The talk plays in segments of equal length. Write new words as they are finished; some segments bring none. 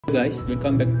Guys,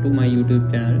 welcome back to my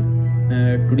YouTube channel.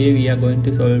 Today we are going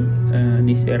to solve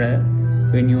this error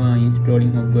when you are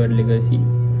installing Hogwarts Legacy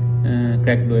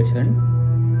cracked version.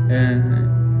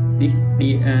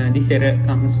 This error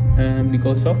comes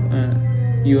because of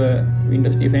your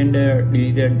Windows Defender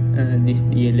deleted this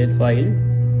DLL file.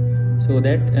 So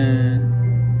that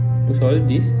to solve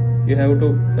this, you have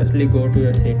to firstly go to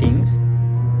your settings,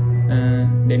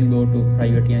 then go to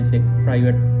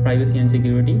privacy and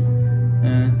security.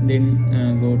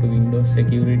 Then go to Windows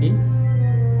Security.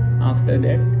 After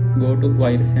that, go to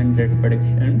Virus and Threat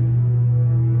Protection.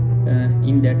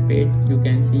 In that page, you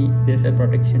can see there's a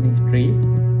protection history.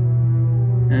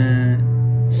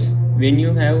 When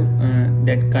you have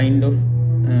that kind of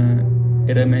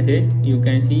error message, you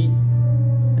can see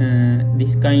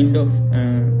this kind of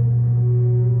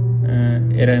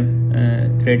error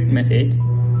threat message.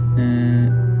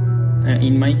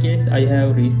 In my case, I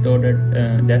have restored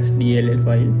that DLL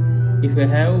file. If you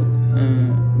have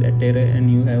that error and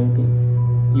you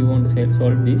want to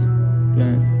solve this,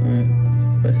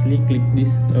 firstly click this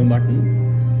button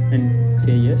and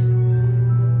say yes.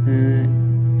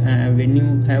 When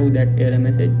you have that error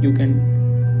message, you can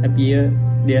appear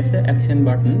there's an action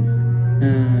button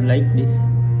like this.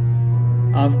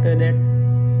 After that,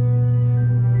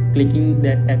 clicking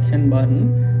that action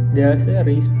button, there's a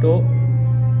restore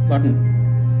button.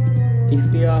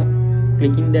 If you are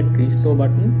clicking that restore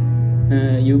button,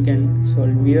 you can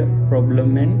solve your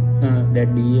problem and that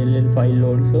DLL file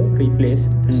also replace,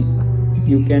 and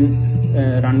you can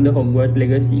run the Hogwarts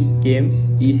Legacy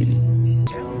game easily.